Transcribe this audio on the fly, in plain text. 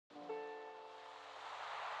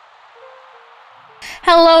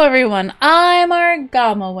Hello everyone, I'm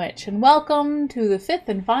Argama Witch, and welcome to the fifth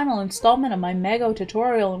and final installment of my Mego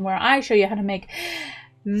tutorial, where I show you how to make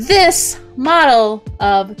this model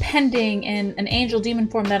of pending in an angel demon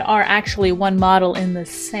form that are actually one model in the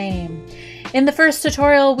same. In the first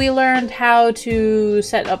tutorial, we learned how to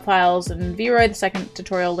set up files in Vroid. The second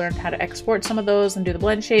tutorial learned how to export some of those and do the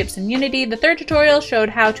blend shapes in Unity. The third tutorial showed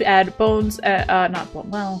how to add bones,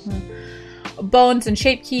 bones and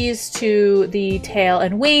shape keys to the tail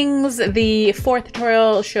and wings. The fourth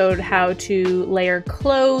tutorial showed how to layer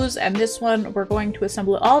clothes, and this one we're going to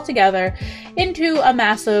assemble it all together into a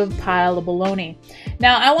massive pile of baloney.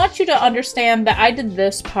 Now I want you to understand that I did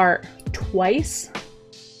this part three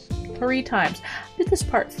times. I did this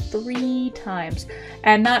part 3 times,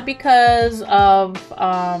 and not because of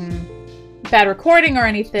bad recording or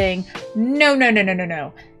anything.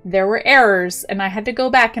 No. There were errors, and I had to go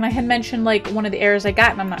back, and I had mentioned like one of the errors I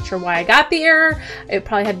got, and I'm not sure why I got the error. It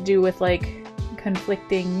probably had to do with like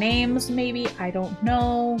conflicting names, maybe, I don't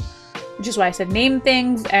know. Which is why I said name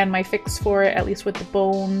things, and my fix for it, at least with the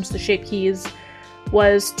bones, the shape keys,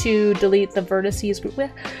 was to delete the vertices.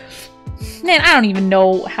 Man, I don't even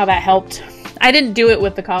know how that helped. I didn't do it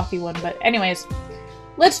with the coffee one, but anyways,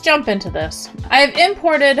 let's jump into this. I've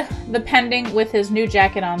imported the pending with his new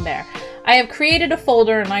jacket on there. I have created a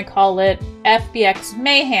folder and I call it FBX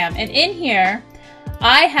Mayhem, and in here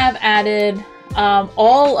I have added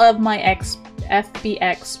all of my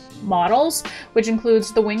FBX models, which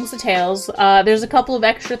includes the wings, the tails. There's a couple of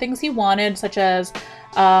extra things he wanted, such as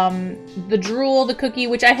the drool, the cookie,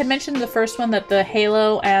 which I had mentioned in the first one that the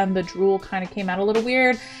halo and the drool kind of came out a little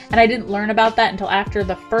weird, and I didn't learn about that until after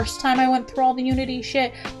the first time I went through all the Unity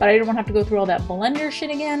shit, but I didn't want to have to go through all that Blender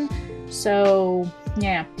shit again, so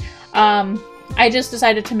yeah. I just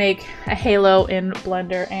decided to make a halo in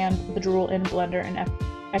Blender and the drool in Blender and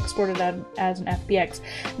exported that as an FBX.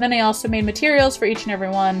 And then I also made materials for each and every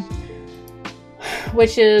one,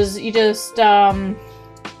 which is you just, you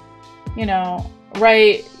know,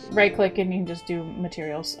 right click and you can just do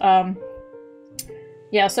materials.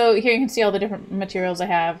 Yeah, so here you can see all the different materials I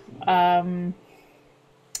have. And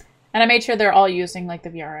I made sure they're all using like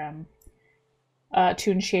the VRM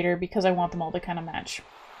toon shader because I want them all to kind of match.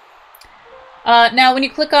 Now, when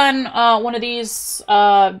you click on one of these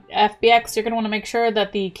FBX, you're going to want to make sure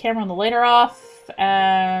that the camera and the light are off,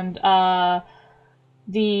 and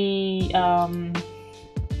the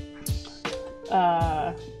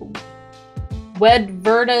wed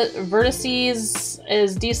vertices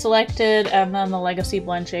is deselected, and then the legacy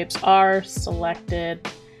blend shapes are selected.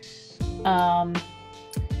 And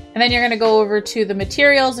then you're going to go over to the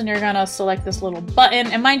materials, and you're going to select this little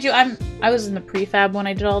button. And mind you, I was in the prefab when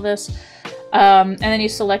I did all this. And then you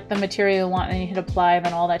select the material you want, and then you hit apply, and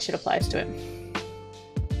then all that shit applies to it.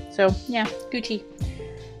 So, yeah, Gucci.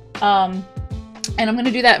 And I'm going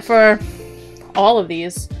to do that for all of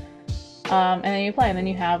these. And then you apply, and then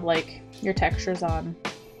you have, like, your textures on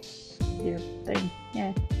your thing.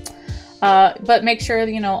 Yeah. But make sure,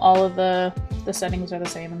 you know, all of the settings are the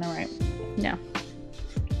same and they're right. Yeah.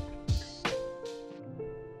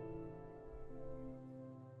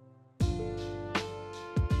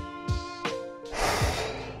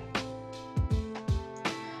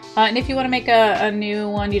 And if you want to make a new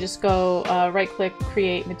one, you just go right-click,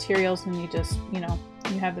 create materials, and you just, you know,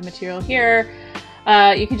 you have the material here.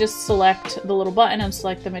 You can just select the little button and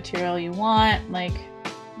select the material you want. Like,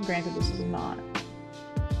 granted, this is not...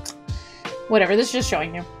 Whatever, this is just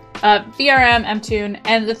showing you. VRM, Mtoon,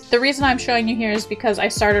 and the reason I'm showing you here is because I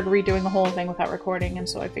started redoing the whole thing without recording, and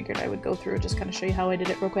so I figured I would go through and just kind of show you how I did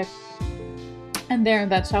it real quick. And there,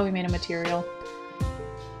 that's how we made a material.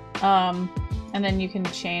 And then you can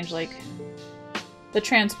change, like, the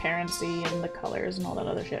transparency and the colors and all that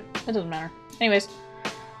other shit. It doesn't matter. Anyways,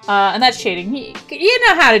 and that's shading. You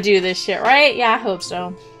know how to do this shit, right? Yeah, I hope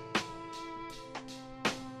so.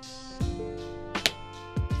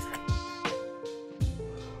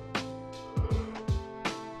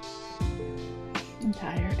 I'm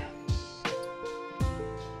tired.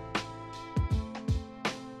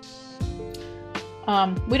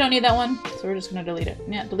 We don't need that one, so we're just gonna delete it.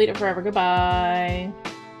 Yeah, delete it forever. Goodbye.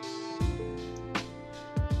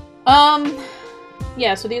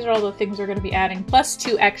 Yeah, so these are all the things we're gonna be adding, plus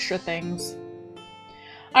 2 extra things.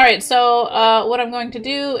 Alright, so, what I'm going to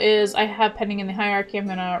do is, I have pending in the hierarchy, I'm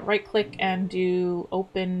gonna right-click and do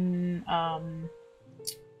open,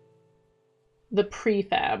 the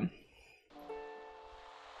prefab.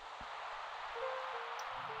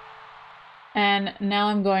 And now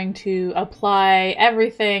I'm going to apply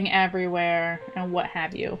everything, everywhere, and what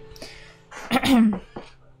have you.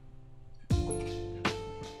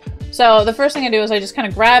 So the first thing I do is I just kind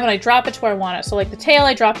of grab and I drop it to where I want it. So like the tail,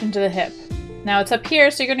 I dropped into the hip. Now it's up here,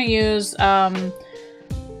 so you're going to use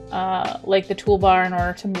like the toolbar in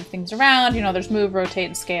order to move things around. You know, there's move, rotate,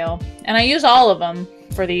 and scale. And I use all of them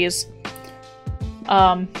for these.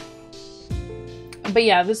 But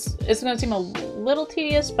yeah, this is going to seem a little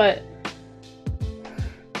tedious, but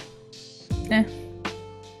eh.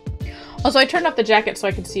 Also, I turned off the jacket so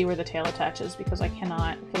I could see where the tail attaches, because I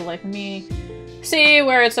cannot, for the life of me, see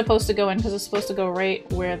where it's supposed to go in, because it's supposed to go right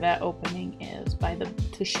where that opening is by the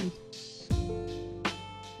tushy.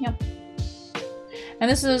 Yep. And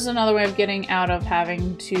this is another way of getting out of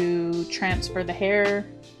having to transfer the hair.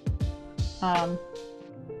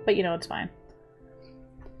 But you know, it's fine.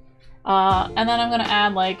 And then I'm gonna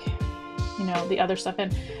add, like, you know, the other stuff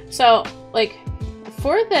in. So, like,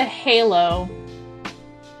 for the halo,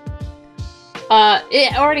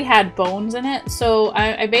 it already had bones in it, so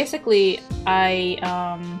I basically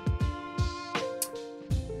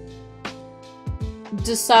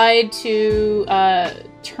decide to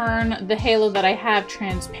turn the halo that I have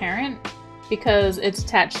transparent, because it's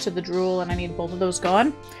attached to the drool and I need both of those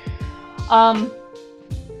gone. And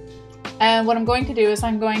what I'm going to do is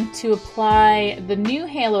I'm going to apply the new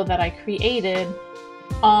halo that I created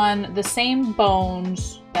on the same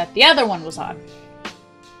bones that the other one was on.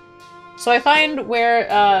 So I find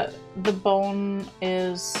where the bone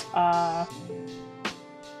is,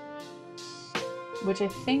 which I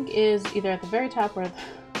think is either at the very top or at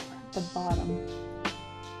the bottom.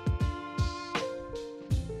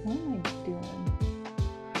 What am I doing?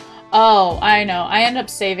 Oh, I know. I end up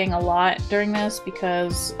saving a lot during this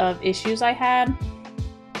because of issues I had.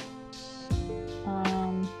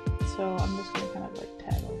 So I'm just gonna kind of like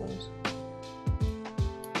tag all those.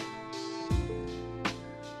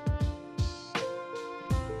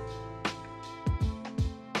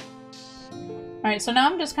 Alright, so now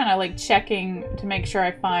I'm just kind of like checking to make sure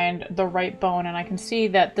I find the right bone, and I can see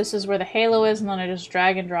that this is where the halo is, and then I just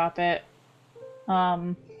drag and drop it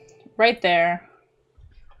right there.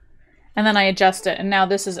 And then I adjust it, and now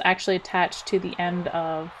this is actually attached to the end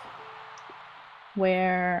of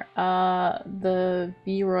where the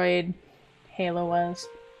Vroid halo was.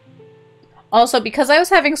 Also, because I was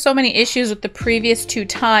having so many issues with the previous 2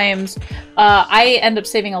 times, I end up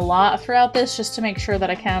saving a lot throughout this just to make sure that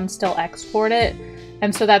I can still export it.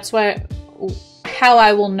 And so that's how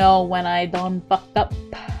I will know when I done fucked up.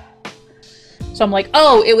 So I'm like,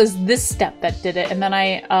 oh, it was this step that did it. And then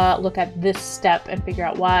I look at this step and figure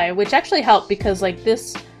out why, which actually helped because like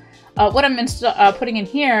this, what I'm putting in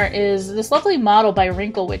here is this lovely model by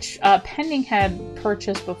Wrinkle, which Pending had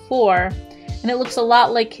purchased before. And it looks a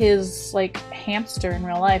lot like his, like, hamster in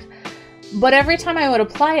real life. But every time I would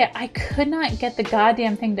apply it, I could not get the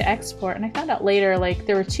goddamn thing to export. And I found out later, like,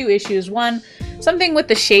 there were 2 issues. One, something with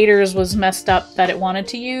the shaders was messed up that it wanted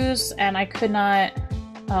to use. And I could not,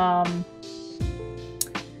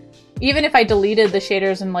 even if I deleted the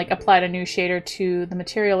shaders and, like, applied a new shader to the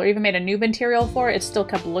material, or even made a new material for it, it still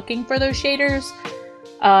kept looking for those shaders.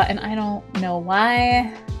 And I don't know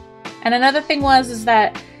why. And another thing is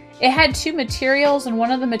that it had 2 materials, and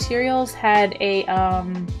one of the materials had a, I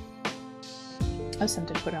was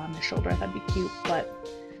tempted to put it on my shoulder, that'd be cute, but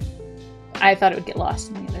I thought it would get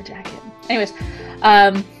lost in the other jacket. Anyways,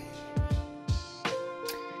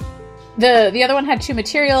 the other one had 2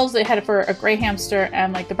 materials. It had it for a gray hamster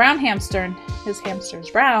and like the brown hamster, and his hamster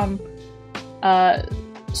is brown.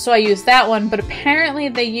 So I used that one, but apparently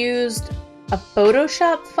they used a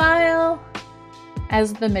Photoshop file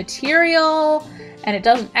as the material, and it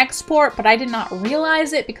doesn't export, but I did not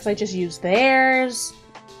realize it because I just used theirs.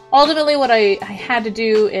 Ultimately, what I had to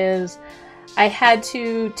do is I had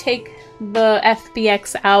to take the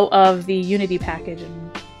FBX out of the Unity package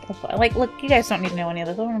and like, look, you guys don't need to know any of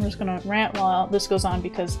this. I'm just gonna rant while this goes on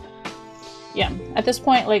because, yeah, at this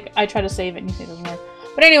point, like, I try to save it and you see it doesn't work.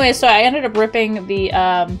 But anyway, so I ended up ripping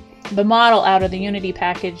the model out of the Unity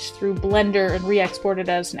package through Blender and re-exported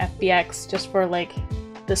it as an FBX just for, like,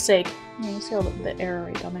 the sake. You see all the error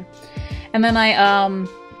right down there. And then I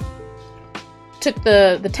took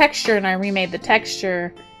the texture and I remade the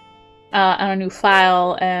texture on a new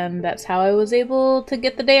file, and that's how I was able to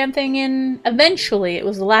get the damn thing in eventually. It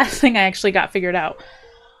was the last thing I actually got figured out.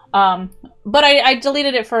 But I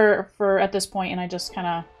deleted it for at this point, and I just kind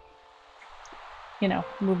of, you know,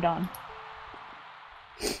 moved on.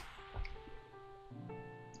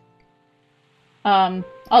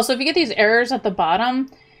 Also, if you get these errors at the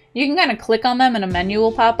bottom, you can kind of click on them and a menu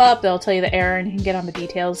will pop up. They'll tell you the error and you can get on the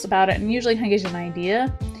details about it, and usually kind of gives you an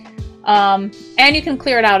idea. And you can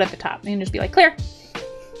clear it out at the top. You can just be like, clear.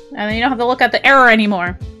 And then you don't have to look at the error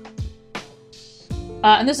anymore.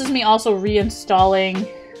 And this is me also reinstalling.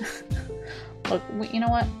 Look, you know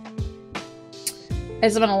what? I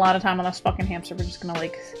spent a lot of time on this fucking hamster. We're just gonna,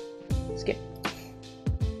 like, skip.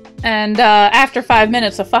 And after 5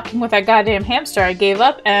 minutes of fucking with that goddamn hamster, I gave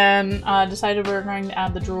up and decided we were going to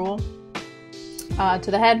add the drool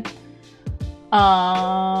to the head.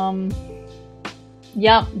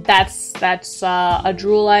 Yep, that's a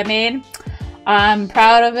drool I made. I'm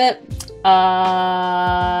proud of it.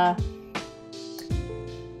 I'm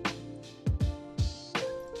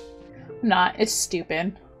not. It's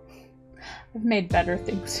stupid. I've made better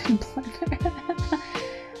things in Blender.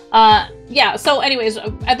 Yeah, so anyways,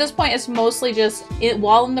 at this point it's mostly just,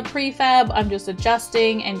 while in the prefab, I'm just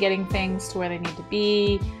adjusting and getting things to where they need to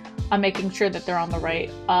be. I'm making sure that they're on the right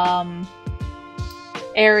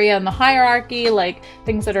area in the hierarchy, like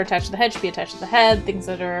things that are attached to the head should be attached to the head, things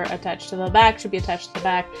that are attached to the back should be attached to the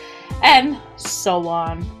back, and so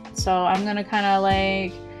on. So I'm gonna kind of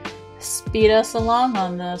like speed us along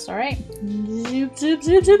on this, alright? Zoop, zoop,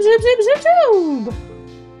 zoop, zoop, zoop, zoop, zoop, zoop.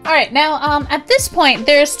 Alright, now at this point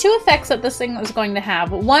there's two effects that this thing is going to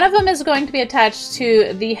have. One of them is going to be attached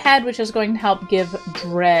to the head, which is going to help give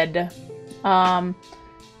dread.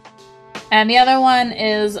 And the other one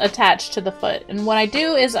is attached to the foot. And what I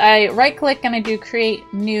do is I right click and I do create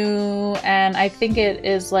new, and I think it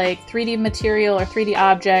is like 3D material or 3D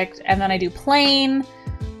object, and then I do plane.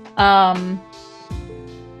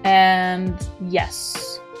 And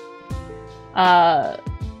yes. And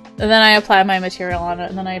then I apply my material on it,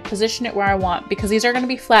 and then I position it where I want, because these are going to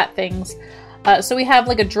be flat things. So we have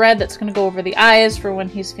like a dread that's going to go over the eyes for when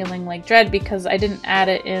he's feeling like dread, because I didn't add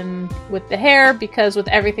it in with the hair, because with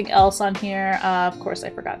everything else on here, of course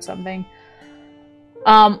I forgot something.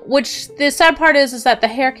 Which the sad part is that the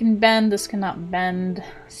hair can bend, this cannot bend,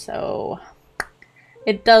 so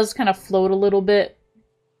it does kind of float a little bit,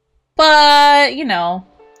 but you know,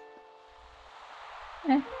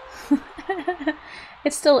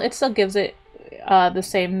 it still gives it the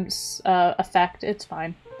same effect. It's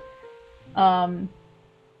fine. So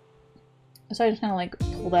I just kind of like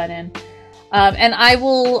pull that in. And I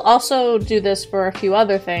will also do this for a few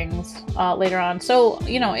other things later on. So,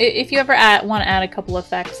 you know, if you ever want to add a couple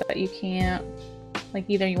effects that you can't, like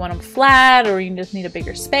either you want them flat or you just need a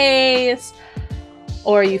bigger space,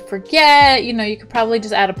 or you forget, you know, you could probably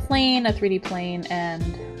just add a plane, a 3D plane,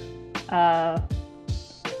 and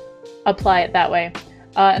apply it that way.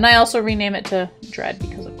 And I also rename it to Dread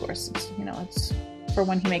because, of course, it's, you know, it's for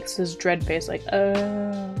when he makes his dread face, like,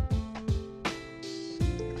 now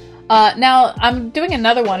I'm doing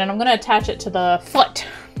another one, and I'm going to attach it to the foot.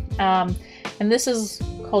 And this is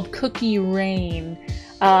called Cookie Rain.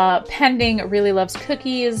 Pending really loves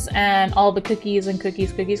cookies, and all the cookies and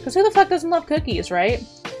cookies, because who the fuck doesn't love cookies, right?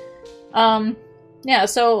 Yeah,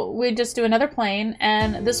 so we just do another plane,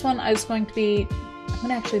 and this one is going to be, I'm going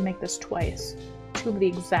to actually make this twice. Two of the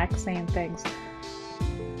exact same things.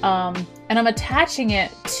 And I'm attaching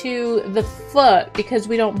it to the foot because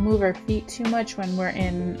we don't move our feet too much when we're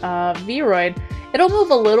in Vroid. It'll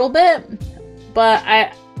move a little bit, but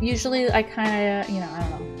I kind of, you know, I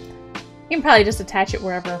don't know. You can probably just attach it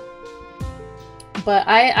wherever. But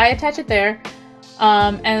I attach it there.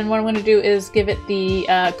 And what I'm going to do is give it the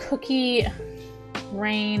Cookie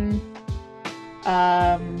Rain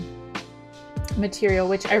material,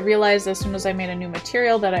 which I realized as soon as I made a new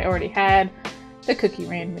material that I already had. The Cookie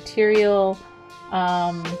Rain material,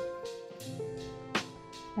 and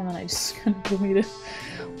then I just kind of delete it.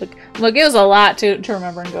 Look, it was a lot to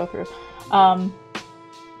remember and go through.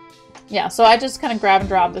 Yeah, so I just kind of grab and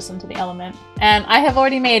drop this into the element, and I have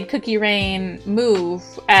already made Cookie Rain move.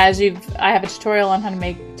 I have a tutorial on how to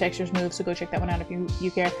make textures move, so go check that one out if you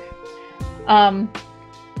care. So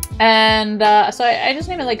I just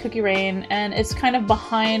named it like Cookie Rain, and it's kind of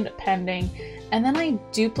behind pending. And then I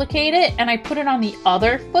duplicate it and I put it on the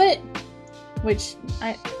other foot, which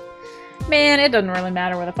man, it doesn't really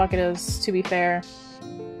matter where the fuck it is, to be fair.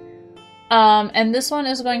 And this one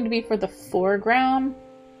is going to be for the foreground.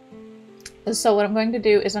 So what I'm going to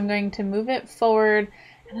do is I'm going to move it forward,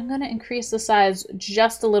 and I'm going to increase the size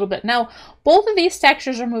just a little bit. Now, both of these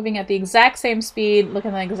textures are moving at the exact same speed,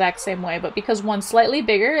 looking the exact same way, but because one's slightly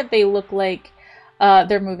bigger, they look like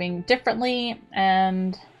they're moving differently,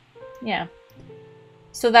 and yeah.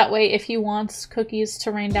 So that way, if he wants cookies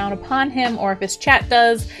to rain down upon him, or if his chat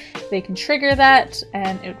does, they can trigger that,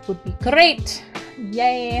 and it would be great.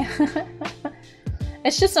 Yay!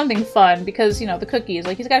 It's just something fun, because, you know, the cookies,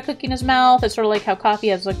 like, he's got a cookie in his mouth. It's sort of like how Coffee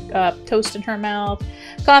has, like, toast in her mouth.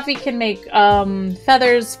 Coffee can make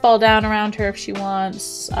feathers fall down around her if she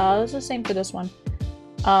wants. It's the same for this one.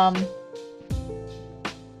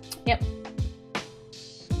 Yep.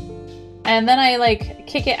 And then I like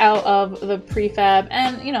kick it out of the prefab,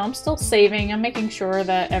 and you know, I'm still saving. I'm making sure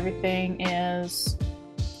that everything is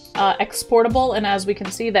exportable, and as we can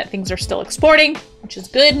see that things are still exporting, which is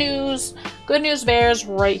good news. Good news bears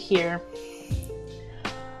right here.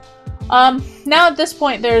 Now at this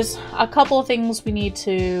point there's a couple of things we need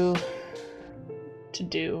to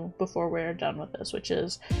do before we're done with this, which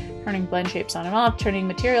is turning blend shapes on and off, turning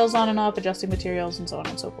materials on and off, adjusting materials, and so on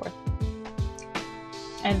and so forth.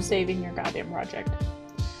 And saving your goddamn project.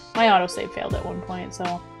 My autosave failed at one point,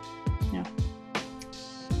 so yeah.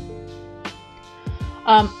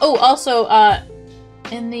 Oh, also,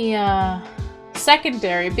 in the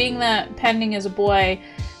secondary, being that Pending is a boy,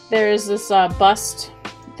 there's this bust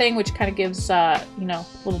thing which kind of gives, you know,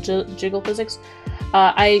 little jiggle physics.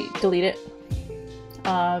 I delete it.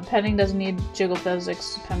 Pending doesn't need jiggle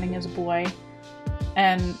physics. Pending is a boy.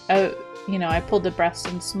 And, you know, I pulled the breast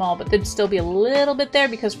in small, but there'd still be a little bit there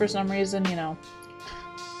because for some reason, you know,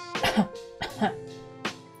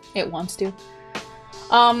 it wants to.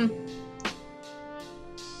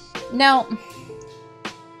 Now,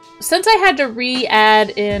 since I had to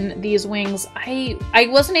re-add in these wings, I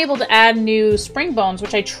wasn't able to add new spring bones,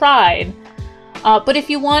 which I tried. But if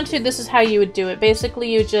you want to, this is how you would do it.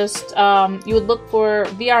 Basically, you just, you would look for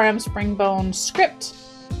VRM spring bone script.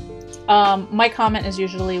 My comment is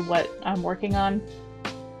usually what I'm working on.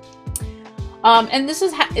 And this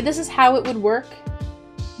is how it would work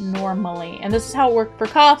normally. And this is how it worked for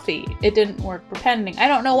coffee. It didn't work for Pending. I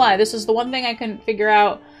don't know why. This is the one thing I couldn't figure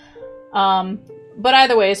out. But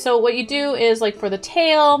either way, so what you do is, like, for the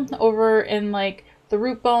tail, over in, like, the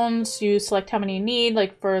root bones, you select how many you need.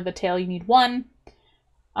 Like, for the tail, you need 1.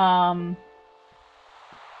 And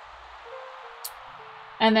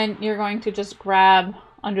then you're going to just grab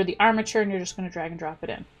under the armature, and you're just going to drag and drop it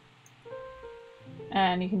in.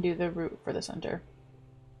 And you can do the root for the center.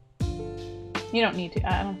 You don't need to.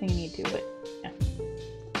 I don't think you need to, but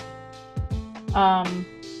yeah.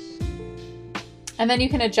 And then you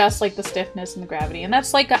can adjust, like, the stiffness and the gravity. And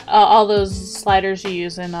that's like all those sliders you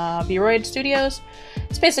use in Vroid Studios.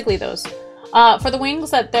 It's basically those. For the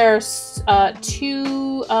wings, that there's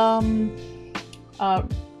 2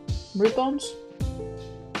 root bones.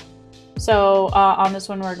 So on this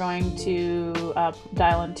one, we're going to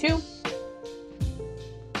dial in 2.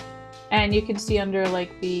 And you can see under,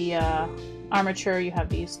 like, the armature, you have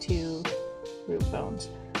these 2 root bones.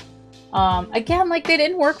 Again, like, they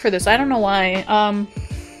didn't work for this. I don't know why.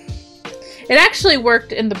 It actually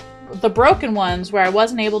worked in the broken ones where I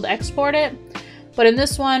wasn't able to export it. But in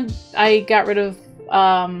this one, I got rid of,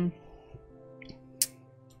 I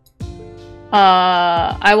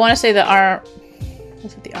want to say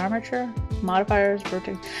was it the armature? Modifiers?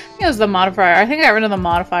 Rotating? I think it was the modifier. I think I got rid of the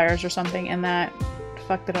modifiers or something, and that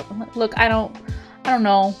fucked it up. Look, I don't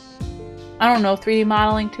know. I don't know 3D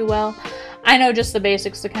modeling too well. I know just the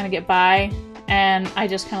basics to kind of get by, and I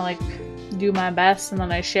just kind of, like, do my best, and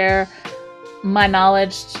then I share my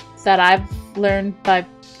knowledge that I've learned by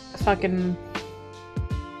fucking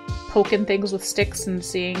poking things with sticks and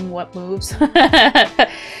seeing what moves.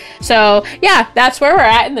 So, yeah, that's where we're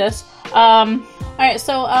at in this. Alright,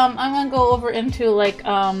 so, I'm gonna go over into, like,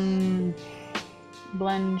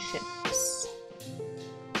 blend shapes.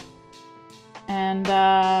 And,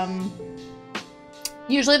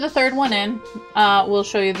 usually the third one in will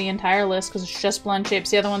show you the entire list because it's just blend shapes.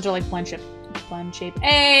 The other ones are like blend shape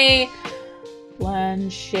A,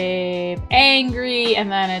 blend shape angry,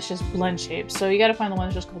 and then it's just blend shapes. So you got to find the one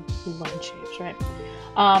that's just called blend shapes, right?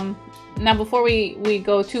 Now before we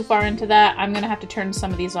go too far into that, I'm gonna have to turn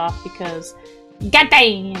some of these off because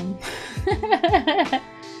goddamn.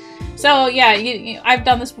 So yeah, I've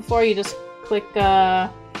done this before. You just click,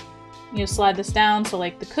 you slide this down. So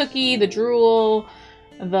like the cookie, the drool,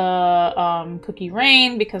 the cookie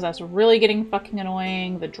rain, because that's really getting fucking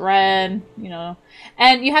annoying, the dread, you know,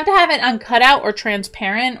 and you have to have it on cutout or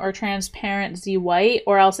transparent Z white,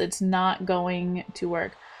 or else it's not going to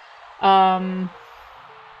work. I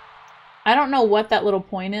don't know what that little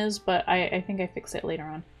point is, but I think I fix it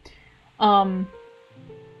later on.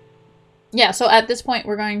 Yeah, so at this point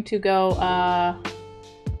we're going to go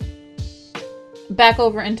back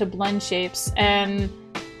over into blend shapes, and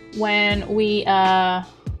when we alright,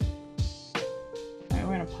 we're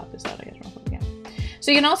gonna pop this out, I guess, real quick. Yeah.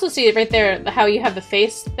 So you can also see it right there, how you have the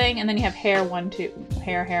face thing, and then you have hair, 1, 2,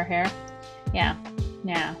 hair. Yeah,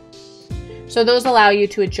 yeah. So those allow you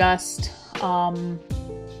to adjust the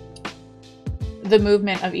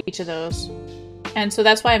movement of each of those. And so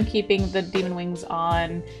that's why I'm keeping the demon wings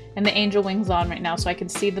on and the angel wings on right now, so I can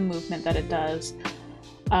see the movement that it does.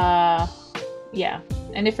 Yeah.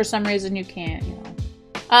 And if for some reason you can't, you know,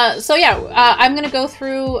 So yeah, I'm gonna go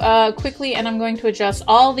through quickly, and I'm going to adjust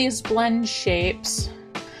all these blend shapes.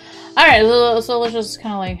 All right, so let's just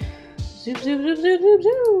kind of like zoom, zoom, zoom, zoom, zoom,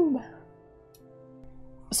 zoom.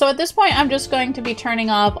 So at this point, I'm just going to be turning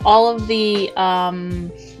off all of the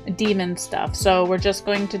demon stuff. So we're just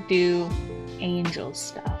going to do angel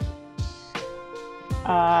stuff.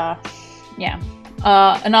 Yeah.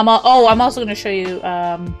 And I'm also going to show you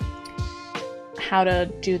how to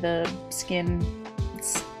do the skin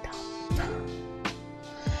stuff.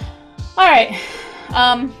 All right.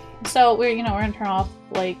 So we're gonna turn off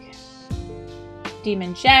like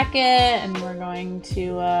demon jacket, and we're going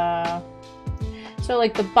to so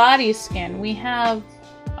like the body skin, we have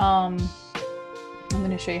I'm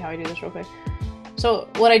going to show you how I do this real quick. So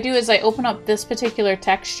what I do is I open up this particular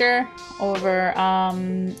texture over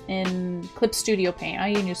in Clip Studio Paint.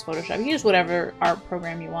 You can use Photoshop. You use whatever art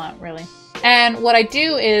program you want, really. And what I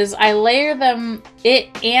do is I layer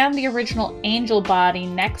it and the original angel body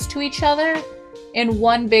next to each other in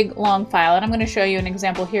one big long file. And I'm going to show you an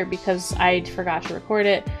example here because I forgot to record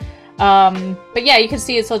it. But yeah, you can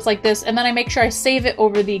see it. So it's like this. And then I make sure I save it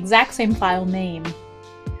over the exact same file name.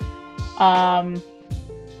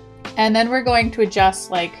 And then we're going to adjust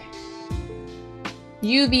like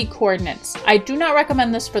UV coordinates. I do not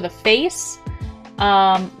recommend this for the face.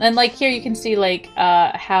 And like here you can see like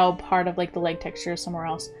how part of like the leg texture is somewhere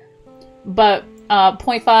else. But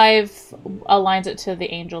 0.5 aligns it to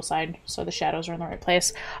the angel side, so the shadows are in the right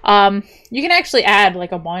place. You can actually add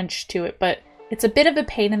like a bunch to it, but it's a bit of a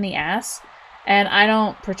pain in the ass, and I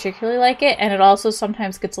don't particularly like it, and it also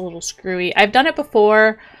sometimes gets a little screwy. I've done it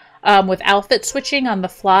before with outfit switching on the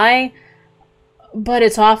fly, but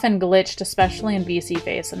it's often glitched, especially in VC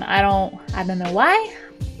Face, and I don't know why.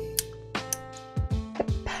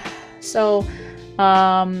 Yep. So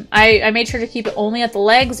I made sure to keep it only at the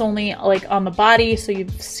legs, only like on the body, so you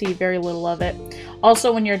see very little of it.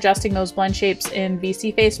 Also, when you're adjusting those blend shapes in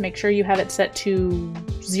VC Face, make sure you have it set to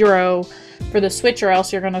 0 for the switch, or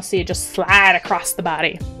else you're gonna see it just slide across the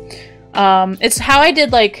body. It's how I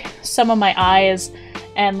did like some of my eyes,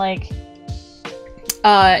 and like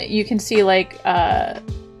you can see like the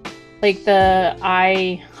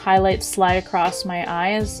eye highlights slide across my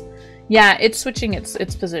eyes. Yeah, it's switching its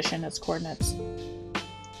position, its coordinates.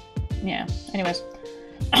 Yeah, anyways.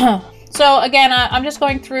 So again, I'm just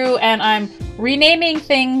going through and I'm renaming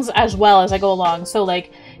things as well as I go along. So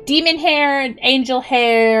like demon hair, angel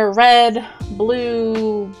hair, red,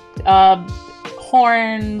 blue,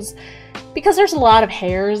 horns, because there's a lot of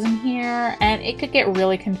hairs in here and it could get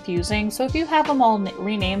really confusing. So if you have them all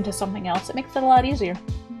renamed to something else, it makes it a lot easier.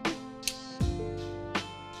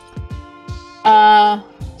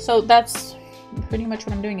 So that's pretty much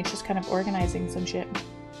what I'm doing. It's just kind of organizing some shit.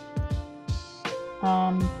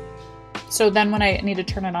 So then when I need to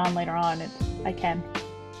turn it on later on, I can.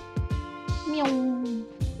 Meow.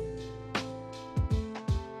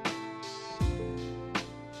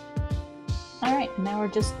 Alright, now we're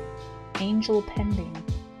just angel pending,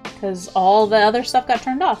 because all the other stuff got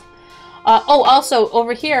turned off. Oh, also,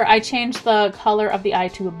 over here, I changed the color of the eye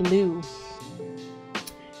to a blue.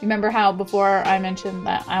 Remember how before I mentioned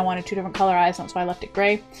that I wanted 2 different color eyes, that's why I left it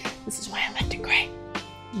gray? This is why I left it gray.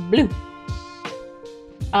 Blue.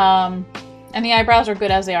 And the eyebrows are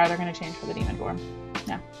good as they are. They're going to change for the demon form.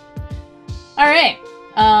 Yeah. Alright.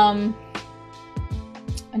 I'm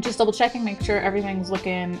just double checking, make sure everything's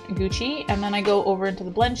looking Gucci. And then I go over into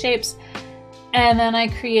the blend shapes. And then I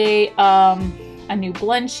create a new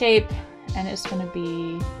blend shape. And it's going to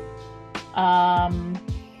be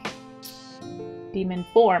demon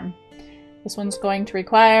form. This one's going to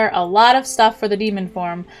require a lot of stuff for the demon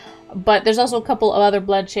form. But there's also a couple of other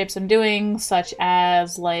blend shapes I'm doing, such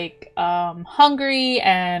as like hungry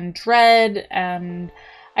and dread, and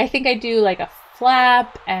I think I do like a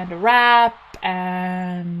flap and a wrap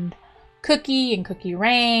and cookie and cookie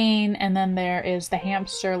rain, and then there is the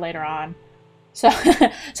hamster later on. So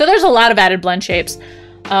so there's a lot of added blend shapes.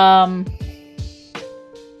 But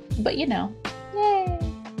you know, yay.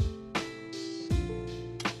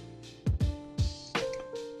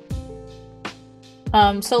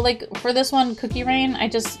 So like for this one, Cookie Rain, I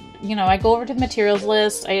just, you know, I go over to the materials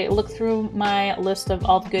list, I look through my list of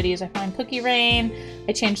all the goodies, I find Cookie Rain,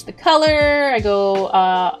 I change the color, I go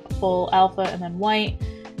full alpha and then white,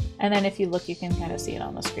 and then if you look, you can kind of see it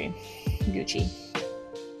on the screen. Gucci.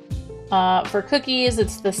 For cookies,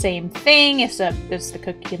 it's the same thing, except it's the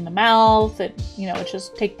cookie in the mouth. It, you know, it's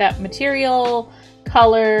just take that material,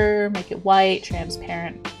 color, make it white,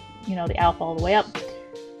 transparent, you know, the alpha all the way up.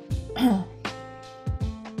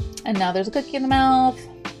 And now there's a cookie in the mouth,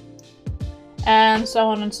 and so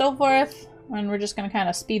on and so forth. and we're just gonna kind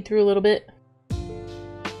of speed through a little bit.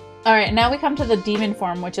 Alright, now we come to the demon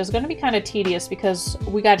form, which is going to be kind of tedious because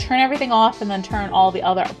we gotta turn everything off and then turn all the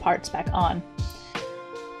other parts back on.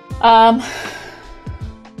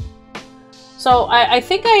 So I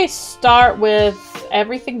think I start with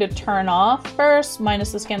everything to turn off first,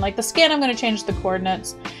 minus the skin. Like the skin, I'm going to change the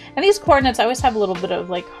coordinates. And these coordinates, I always have a little bit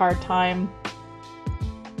of like hard time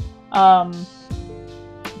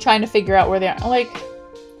trying to figure out where they are. Like,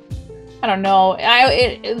 I don't know.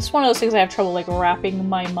 It's one of those things I have trouble like wrapping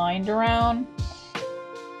my mind around.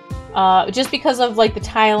 Just because of like the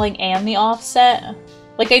tiling and the offset.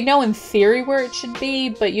 Like I know in theory where it should be,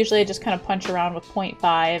 but usually I just kind of punch around with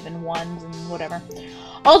 0.5 and 1s and whatever.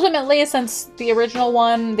 Ultimately, since the original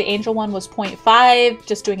one, the angel one was 0.5,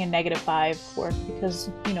 just doing a -5 worked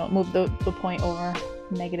because, you know, it moved the point over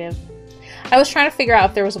negative. I was trying to figure out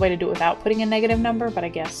if there was a way to do it without putting a negative number, but I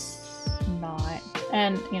guess not.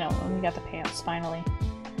 And, you know, we got the pants, finally.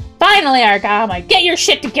 Finally, Argama, get your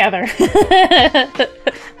shit together!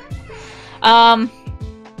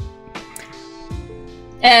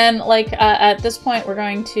 And, like, at this point, we're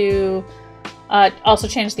going to also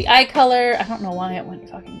change the eye color. I don't know why it went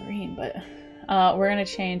fucking green, but we're going to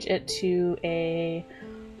change it to a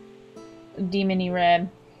demony red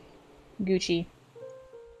Gucci.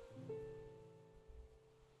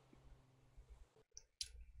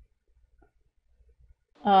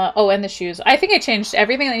 Oh, and the shoes. I think I changed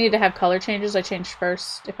everything that needed to have color changes. I changed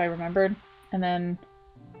first, if I remembered, and then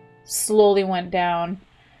slowly went down.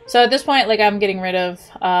 So at this point, like, I'm getting rid of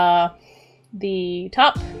the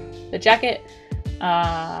top, the jacket.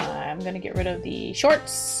 I'm gonna get rid of the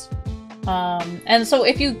shorts. And so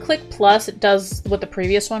if you click plus, it does what the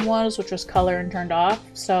previous one was, which was color and turned off.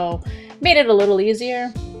 So it made it a little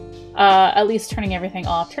easier. At least turning everything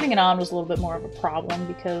off. Turning it on was a little bit more of a problem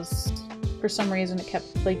because for some reason it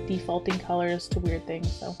kept like defaulting colors to weird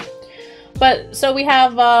things. So, but so we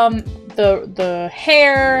have the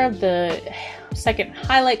hair, the second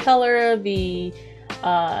highlight color, the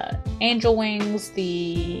angel wings,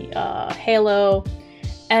 the halo,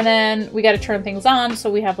 and then we got to turn things on. So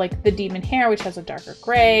we have like the demon hair, which has a darker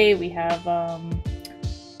gray. We have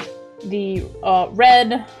the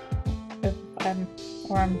red,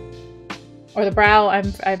 or the brow.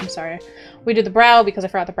 I'm sorry. We did the brow because I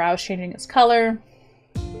forgot the brow is changing its color.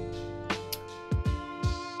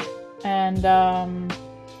 And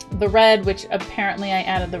the red, which apparently I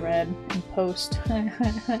added the red in post.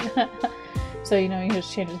 So, you know, you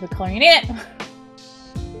just change it to the color you need it.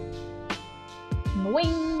 And the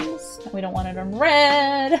wings. We don't want it on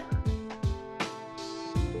red.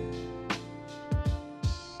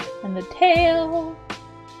 And the tail.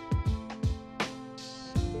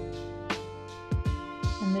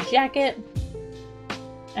 And the jacket.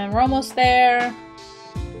 And we're almost there.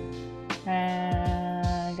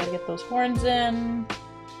 And gotta get those horns in.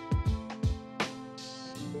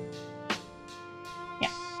 Yeah.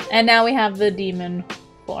 And now we have the demon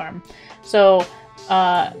form. So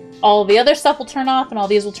all the other stuff will turn off and all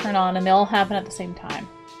these will turn on and they all happen at the same time.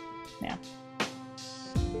 Yeah.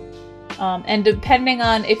 And depending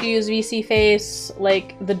on if you use VC face,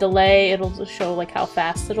 like the delay, it'll just show like how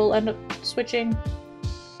fast it'll end up switching.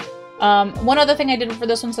 One other thing I did for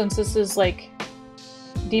this one, since this is like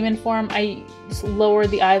demon form, I just lowered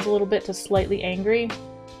the eyes a little bit to slightly angry.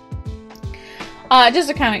 Just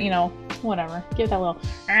to kind of, you know, whatever. Give that a little...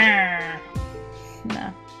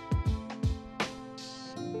 Nah.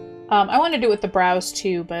 I want to do it with the brows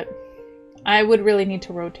too, but I would really need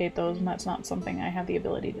to rotate those, and that's not something I have the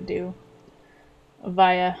ability to do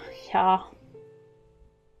via yeah.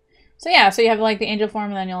 So yeah, so you have like the angel form,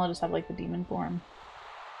 and then you'll just have like the demon form.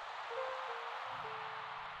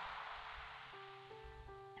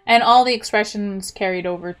 And all the expressions carried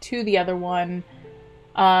over to the other one,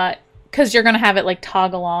 because you're going to have it like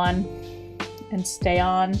toggle on and stay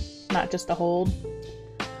on, not just a hold.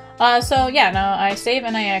 So yeah, now I save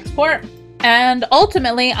and I export, and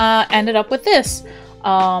ultimately ended up with this.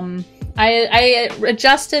 I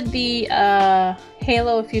adjusted the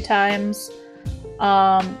halo a few times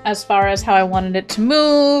as far as how I wanted it to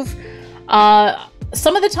move.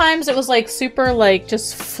 Some of the times it was like super like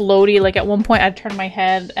just floaty. Like at one point I'd turn my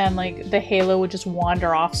head and like the halo would just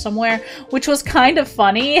wander off somewhere, which was kind of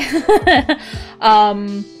funny.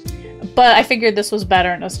 But I figured this was better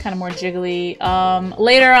and it was kind of more jiggly.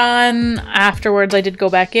 Later on, afterwards, I did go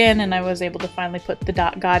back in and I was able to finally put the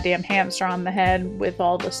goddamn hamster on the head with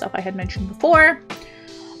all the stuff I had mentioned before.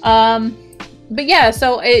 But yeah,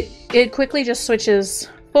 so it quickly just switches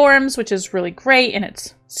forms, which is really great, and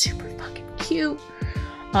it's super fucking cute.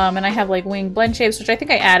 And I have like wing blend shapes, which I think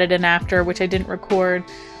I added in after, which I didn't record.